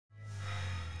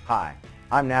Hi,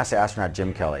 I'm NASA astronaut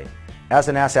Jim Kelly. As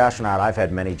a NASA astronaut, I've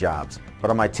had many jobs, but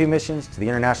on my 2 missions to the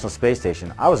International Space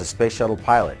Station, I was a space shuttle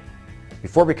pilot.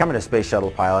 Before becoming a space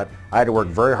shuttle pilot, I had to work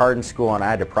very hard in school and I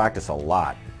had to practice a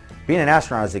lot. Being an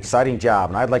astronaut is an exciting job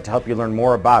and I'd like to help you learn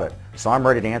more about it, so I'm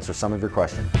ready to answer some of your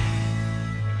questions.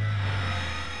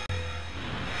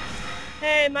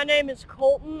 Hey, my name is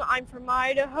Colton. I'm from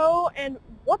Idaho, and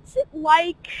what's it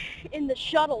like in the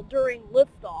shuttle during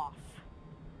liftoff?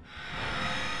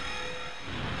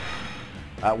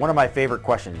 One of my favorite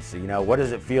questions, what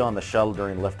does it feel on the shuttle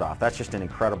during liftoff? That's just an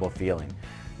incredible feeling.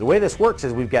 The way this works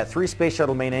is we've got 3 space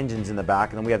shuttle main engines in the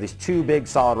back, and then we have these 2 big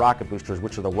solid rocket boosters,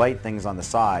 which are the white things on the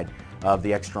side of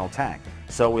the external tank.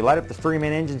 So we light up the 3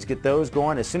 main engines, get those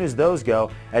going. As soon as those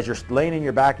go, as you're laying in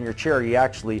your back in your chair, you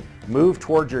actually move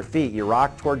towards your feet, you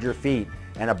rock towards your feet,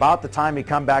 and about the time you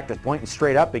come back to pointing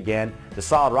straight up again, the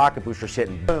solid rocket boosters hit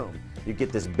and boom, you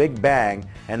get this big bang,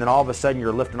 and then all of a sudden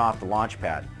you're lifting off the launch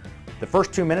pad. The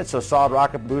first 2 minutes those solid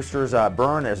rocket boosters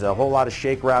burn. There's a whole lot of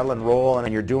shake, rattle, and roll,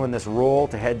 and you're doing this roll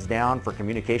to heads down for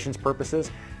communications purposes.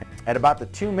 At about the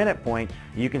 2-minute point,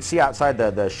 you can see outside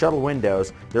the shuttle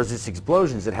windows, there's these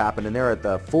explosions that happen, and they're at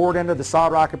the forward end of the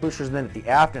solid rocket boosters, and then at the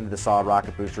aft end of the solid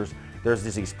rocket boosters, there's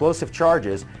these explosive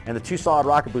charges, and the 2 solid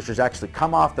rocket boosters actually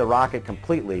come off the rocket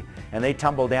completely, and they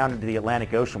tumble down into the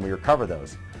Atlantic Ocean. We recover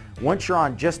those. Once you're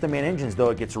on just the main engines,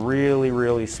 though, it gets really,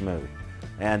 really smooth.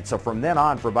 And so from then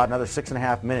on, for about another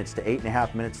 6.5 minutes to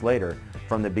 8.5 minutes later,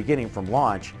 from the beginning, from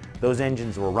launch, those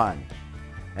engines will run.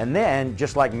 And then,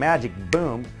 just like magic,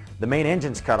 boom, the main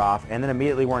engine's cut off, and then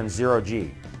immediately we're in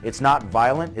 0G. It's not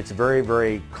violent, it's very,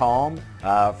 very calm.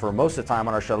 For most of the time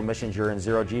on our shuttle missions, you're in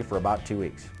 0G for about 2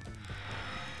 weeks.